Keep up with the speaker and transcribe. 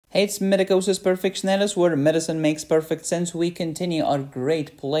Hey, it's Medicosis Perfectionalis, where medicine makes perfect sense. We continue our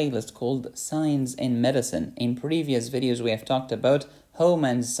great playlist called Signs in Medicine. In previous videos, we have talked about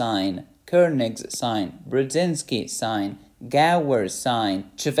Homann's sign, Koenig's sign, Brudzinski's sign, Gower's sign,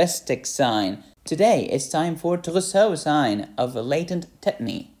 Chvostek's sign. Today, it's time for Trosseau's sign of latent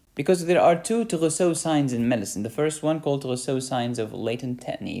tetany. Because there are two Trosseau signs in medicine. The first one called Trosseau signs of latent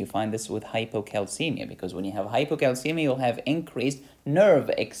tetany. You find this with hypocalcemia, because when you have hypocalcemia, you'll have increased nerve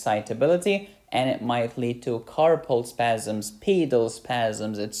excitability, and it might lead to carpal spasms, pedal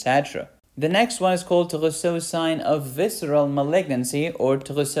spasms, etc. The next one is called Trosseau sign of visceral malignancy or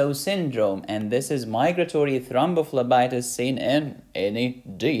Trosseau syndrome, and this is migratory thrombophlebitis seen in any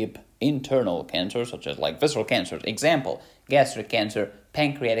deep internal cancer, such as like visceral cancer. Example, gastric cancer,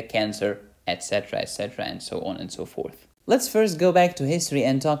 pancreatic cancer, etc., and so on and so forth. Let's first go back to history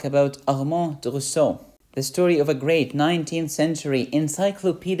and talk about Armand Trosseau, the story of a great 19th century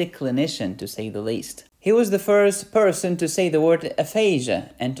encyclopedic clinician, to say the least. He was the first person to say the word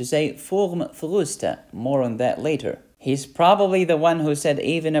aphasia and to say forme frusta. More on that later. He's probably the one who said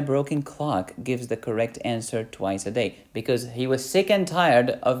even a broken clock gives the correct answer twice a day, because he was sick and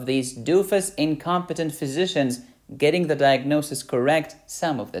tired of these doofus, incompetent physicians getting the diagnosis correct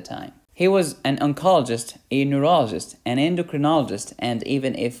some of the time. He was an oncologist, a neurologist, an endocrinologist, and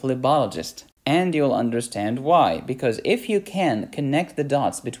even a phlebologist. And you'll understand why, because if you can connect the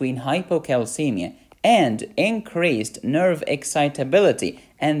dots between hypocalcemia and increased nerve excitability,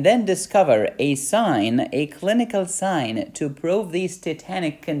 and then discover a sign, a clinical sign to prove these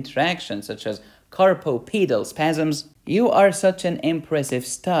tetanic contractions such as carpopedal spasms, you are such an impressive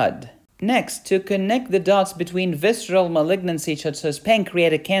stud. Next, to connect the dots between visceral malignancy such as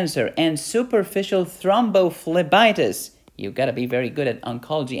pancreatic cancer and superficial thrombophlebitis, you gotta be very good at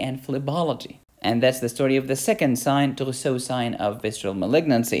oncology and phlebology. And that's the story of the second sign, Trosseau sign of visceral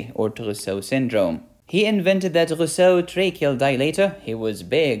malignancy or Trosseau syndrome. He invented the Trosseau tracheal dilator. He was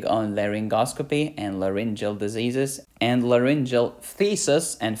big on laryngoscopy and laryngeal diseases and laryngeal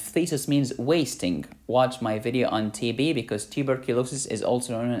phthisis, and phthisis means wasting. Watch my video on TB, because tuberculosis is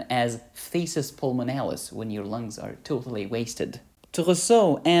also known as phthisis pulmonalis, when your lungs are totally wasted.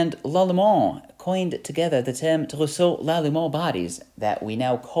 Trosseau and Lallemand coined together the term Trosseau-Lallemand bodies that we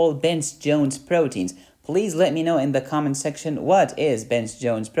now call Bence-Jones proteins. Please let me know in the comment section, what is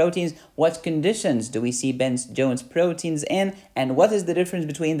Bence-Jones proteins, what conditions do we see Bence-Jones proteins in, and what is the difference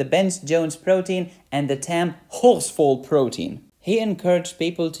between the Bence-Jones protein and the term Horsfall protein. He encouraged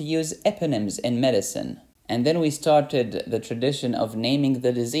people to use eponyms in medicine. And then we started the tradition of naming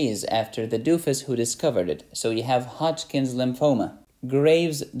the disease after the doofus who discovered it. So you have Hodgkin's lymphoma,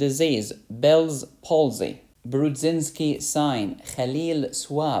 Graves' disease, Bell's palsy, Brudzinski sign, Khalil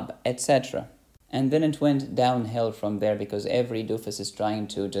swab, etc. And then it went downhill from there, because every doofus is trying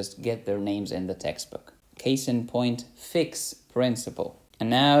to just get their names in the textbook. Case in point, Fick's principle. And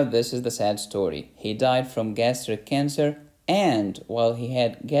now this is the sad story. He died from gastric cancer, and while he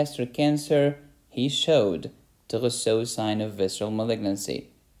had gastric cancer, he showed Trosseau sign of visceral malignancy.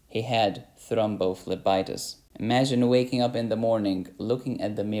 He had thrombophlebitis. Imagine waking up in the morning, looking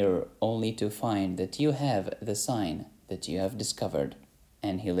at the mirror, only to find that you have the sign that you have discovered.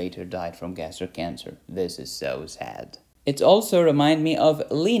 And he later died from gastric cancer. This is so sad. It also reminds me of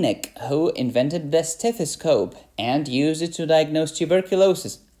Mnemonic, who invented the stethoscope and used it to diagnose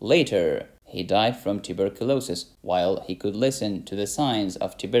tuberculosis. Later, he died from tuberculosis, while he could listen to the signs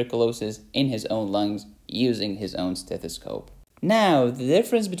of tuberculosis in his own lungs using his own stethoscope. Now, the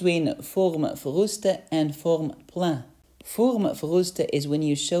difference between forme frusta and forme plein. Forme frusta is when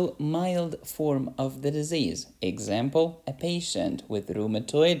you show mild form of the disease. Example, a patient with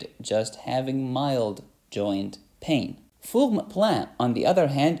rheumatoid just having mild joint pain. Forme plein, on the other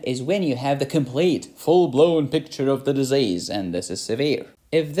hand, is when you have the complete, full-blown picture of the disease, and this is severe.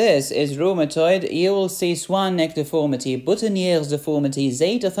 If this is rheumatoid, you will see swan neck deformity, boutonniere's deformity,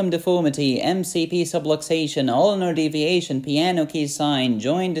 zeta thumb deformity, MCP subluxation, ulnar deviation, piano key sign,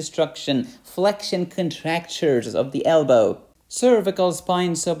 joint destruction, flexion contractures of the elbow, cervical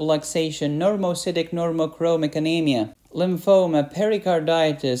spine subluxation, normocytic normochromic anemia, lymphoma,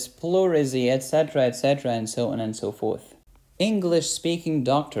 pericarditis, pleurisy, etc., and so on and so forth. English-speaking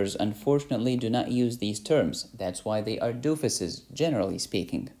doctors unfortunately do not use these terms. That's why they are doofuses, generally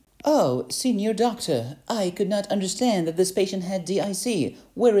speaking. Oh, senior doctor, I could not understand that this patient had DIC.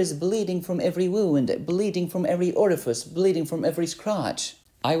 Where is bleeding from every wound, bleeding from every orifice, bleeding from every scratch?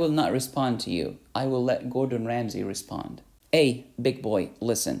 I will not respond to you. I will let Gordon Ramsay respond. Hey, big boy,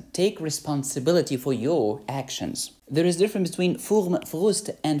 listen. Take responsibility for your actions. There is a difference between forme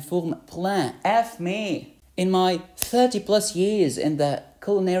fruste and forme plein. F me. In my 30 plus years in the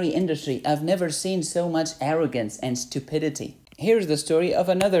culinary industry, I've never seen so much arrogance and stupidity. Here's the story of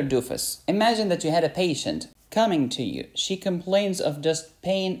another doofus. Imagine that you had a patient coming to you. She complains of just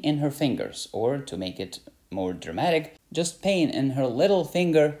pain in her fingers, or to make it more dramatic, just pain in her little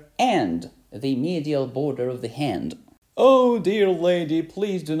finger and the medial border of the hand. Oh, dear lady,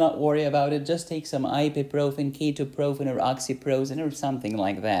 please do not worry about it. Just take some ibuprofen, ketoprofen, or oxyprofen, or something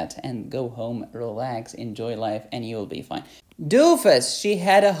like that, and go home, relax, enjoy life, and you'll be fine. Doofus, she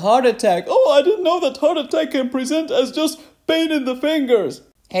had a heart attack. Oh, I didn't know that heart attack can present as just pain in the fingers.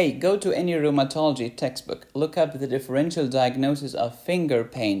 Hey, go to any rheumatology textbook, look up the differential diagnosis of finger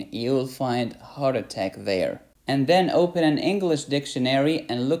pain. You'll find heart attack there. And then open an English dictionary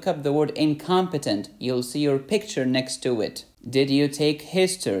and look up the word incompetent. You'll see your picture next to it. Did you take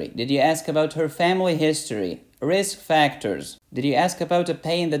history? Did you ask about her family history? Risk factors. Did you ask about a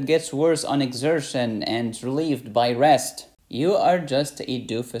pain that gets worse on exertion and relieved by rest? You are just a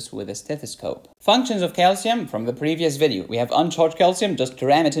doofus with a stethoscope. Functions of calcium from the previous video. We have uncharged calcium, just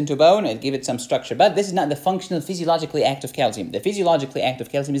cram it into bone and give it some structure. But this is not the functional physiologically active calcium. The physiologically active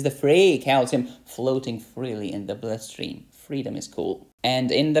calcium is the free calcium floating freely in the bloodstream. Freedom is cool. And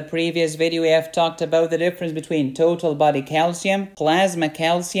in the previous video, we have talked about the difference between total body calcium, plasma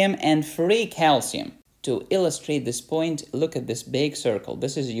calcium, and free calcium. To illustrate this point, look at this big circle.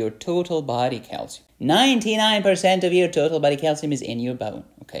 This is your total body calcium. 99% of your total body calcium is in your bone,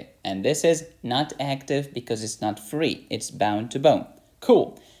 okay? And this is not active because it's not free. It's bound to bone.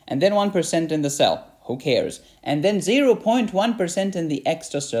 Cool. And then 1% in the cell. Who cares? And then 0.1% in the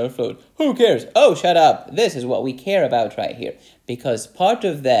extracellular fluid. Who cares? Oh, shut up. This is what we care about right here. Because part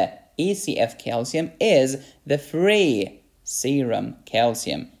of the ECF calcium is the free serum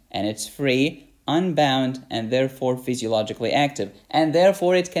calcium. And it's free, unbound, and therefore physiologically active, and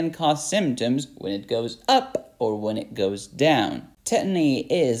therefore it can cause symptoms when it goes up or when it goes down. Tetany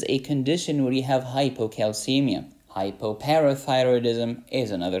is a condition where you have hypocalcemia. Hypoparathyroidism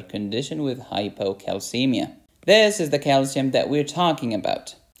is another condition with hypocalcemia. This is the calcium that we're talking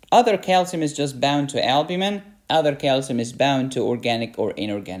about. Other calcium is just bound to albumin. Other calcium is bound to organic or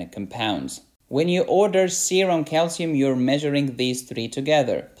inorganic compounds. When you order serum calcium, you're measuring these three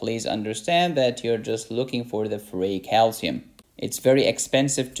together. Please understand that you're just looking for the free calcium. It's very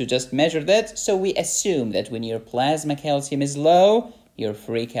expensive to just measure that, so we assume that when your plasma calcium is low, your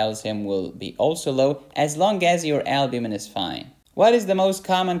free calcium will be also low, as long as your albumin is fine. What is the most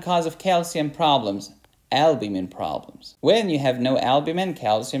common cause of calcium problems? Albumin problems. When you have no albumin,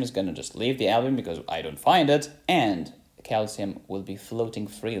 calcium is going to just leave the albumin because I don't find it, and calcium will be floating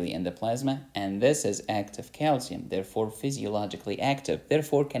freely in the plasma, and this is active calcium, therefore physiologically active,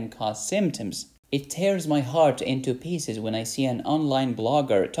 therefore can cause symptoms. It tears my heart into pieces when I see an online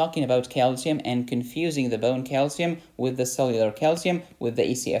blogger talking about calcium and confusing the bone calcium with the cellular calcium, with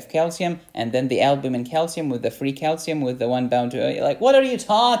the ECF calcium, and then the albumin calcium with the free calcium with the one bound to... Like, what are you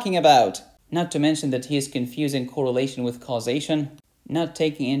talking about? Not to mention that he is confusing correlation with causation, not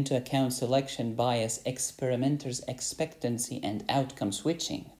taking into account selection bias, experimenters' expectancy, and outcome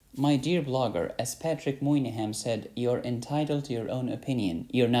switching. My dear blogger, as Patrick Moynihan said, you're entitled to your own opinion.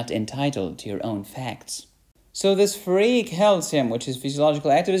 You're not entitled to your own facts. So this free calcium, which is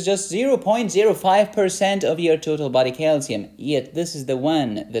physiologically active, is just 0.05% of your total body calcium. Yet this is the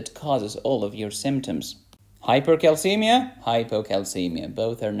one that causes all of your symptoms. Hypercalcemia, hypocalcemia,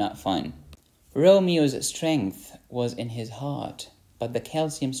 both are not fun. Romeo's strength was in his heart, but the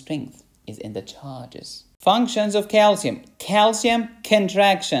calcium strength is in the charges. Functions of calcium. Calcium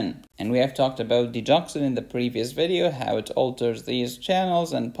contraction. And we have talked about digoxin in the previous video, how it alters these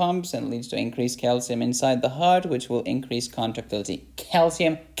channels and pumps and leads to increased calcium inside the heart, which will increase contractility.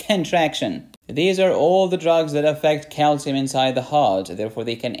 Calcium contraction. These are all the drugs that affect calcium inside the heart. Therefore,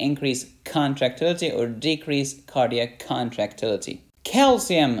 they can increase contractility or decrease cardiac contractility.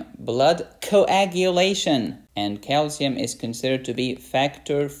 Calcium, blood coagulation. And calcium is considered to be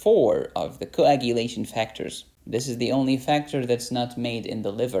factor 4 of the coagulation factors. This is the only factor that's not made in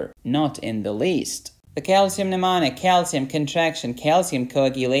the liver, not in the least. The calcium mnemonic, calcium contraction, calcium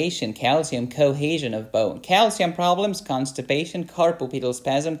coagulation, calcium cohesion of bone, calcium problems, constipation, carpal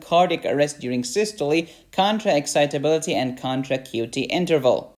spasm, cardiac arrest during systole, contra-excitability, and contra-QT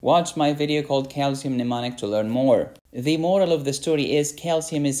interval. Watch my video called Calcium Mnemonic to learn more. The moral of the story is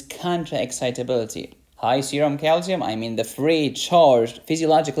calcium is contra-excitability. High serum calcium, I mean the free, charged,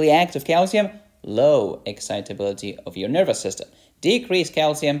 physiologically active calcium, low excitability of your nervous system. Decrease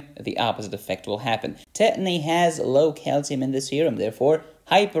calcium, the opposite effect will happen. Tetany has low calcium in the serum, therefore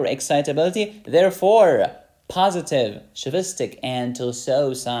hyperexcitability, therefore positive Chvostek and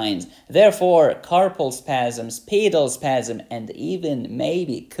Trosseau signs. Therefore, carpal spasms, pedal spasm, and even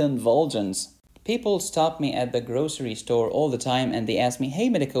maybe convulsions. People stop me at the grocery store all the time and they ask me, hey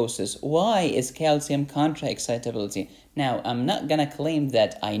medicosis, why is calcium contraexcitability? Now, I'm not gonna claim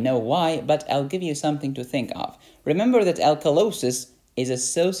that I know why, but I'll give you something to think of. Remember that alkalosis is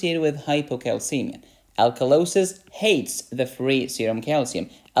associated with hypocalcemia. Alkalosis hates the free serum calcium.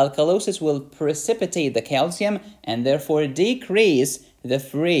 Alkalosis will precipitate the calcium and therefore decrease the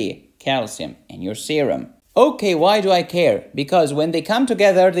free calcium in your serum. Okay, why do I care? Because when they come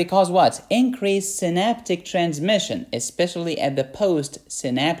together, they cause what? Increased synaptic transmission, especially at the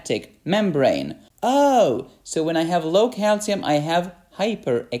postsynaptic membrane. Oh, so when I have low calcium, I have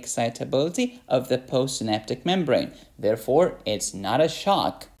hyperexcitability of the postsynaptic membrane. Therefore, it's not a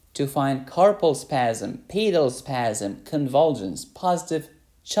shock to find carpal spasm, pedal spasm, convulsions, positive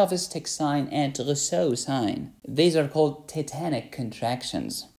Chvostek sign, and Trosseau sign. These are called tetanic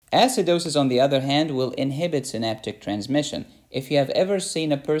contractions. Acidosis, on the other hand, will inhibit synaptic transmission. If you have ever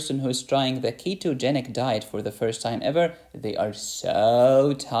seen a person who's trying the ketogenic diet for the first time ever, they are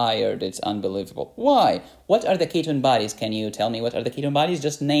so tired, it's unbelievable. Why? What are the ketone bodies? Can you tell me what are the ketone bodies?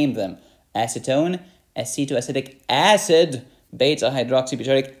 Just name them. Acetone, acetoacetic acid,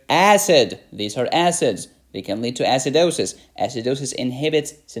 beta-hydroxybutyric acid. These are acids. They can lead to acidosis. Acidosis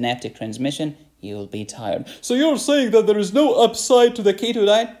inhibits synaptic transmission. You'll be tired. So you're saying that there is no upside to the keto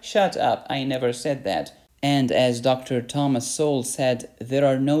diet? Shut up. I never said that. And as Dr. Thomas Sowell said, there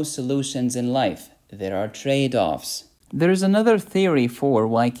are no solutions in life. There are trade-offs. There is another theory for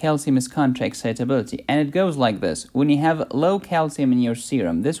why calcium is contraexcitability, and it goes like this. When you have low calcium in your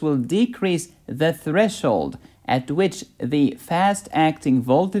serum, this will decrease the threshold at which the fast-acting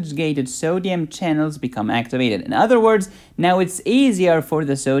voltage-gated sodium channels become activated. In other words, now it's easier for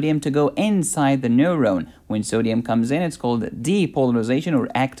the sodium to go inside the neuron. When sodium comes in, it's called depolarization or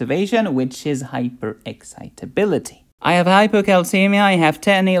activation, which is hyperexcitability. I have hypocalcemia, I have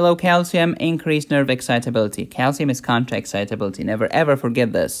tetany, low calcium, increased nerve excitability. Calcium is contraexcitability. Never ever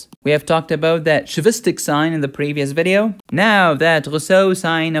forget this. We have talked about that Chvostek sign in the previous video. Now that Trosseau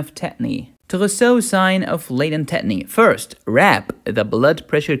sign of tetany. Trosseau sign of latent tetany. First, wrap the blood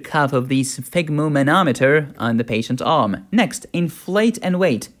pressure cuff of the sphygmomanometer on the patient's arm. Next, inflate and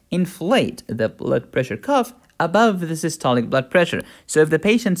wait. Inflate the blood pressure cuff above the systolic blood pressure. So if the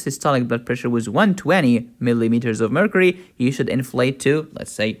patient's systolic blood pressure was 120 millimeters of mercury, you should inflate to,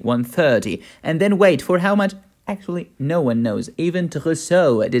 let's say, 130. And then wait for how much? Actually, no one knows. Even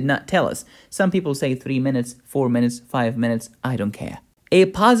Trosseau did not tell us. Some people say 3 minutes, 4 minutes, 5 minutes. I don't care. A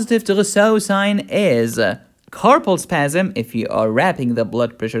positive Trosseau sign is carpal spasm if you are wrapping the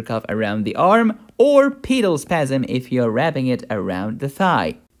blood pressure cuff around the arm, or pedal spasm if you are wrapping it around the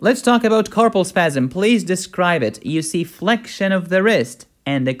thigh. Let's talk about carpal spasm. Please describe it. You see flexion of the wrist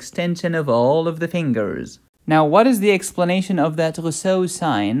and extension of all of the fingers. Now, what is the explanation of that Trosseau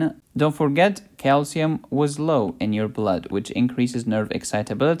sign? Don't forget, calcium was low in your blood, which increases nerve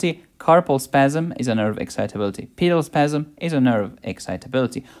excitability. Carpal spasm is a nerve excitability. Pedal spasm is a nerve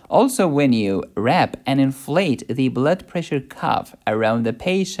excitability. Also, when you wrap and inflate the blood pressure cuff around the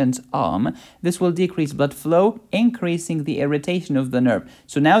patient's arm, this will decrease blood flow, increasing the irritation of the nerve.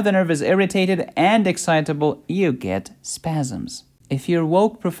 So now the nerve is irritated and excitable, you get spasms. If your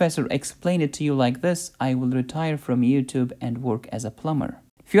woke professor explained it to you like this, I will retire from YouTube and work as a plumber.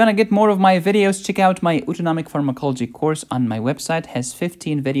 If you want to get more of my videos, check out my autonomic pharmacology course on my website. It has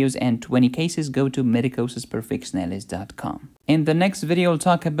 15 videos and 20 cases. Go to medicosisperfectionalis.com. In the next video, I'll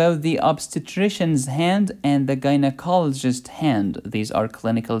talk about the obstetrician's hand and the gynecologist's hand. These are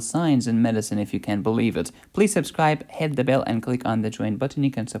clinical signs in medicine, if you can believe it. Please subscribe, hit the bell, and click on the join button.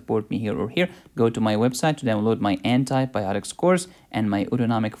 You can support me here or here. Go to my website to download my antibiotics course and my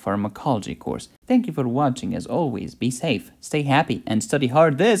autonomic pharmacology course. Thank you for watching. As always, be safe, stay happy, and study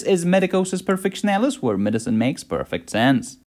hard. This is Medicosis Perfectionalis, where medicine makes perfect sense.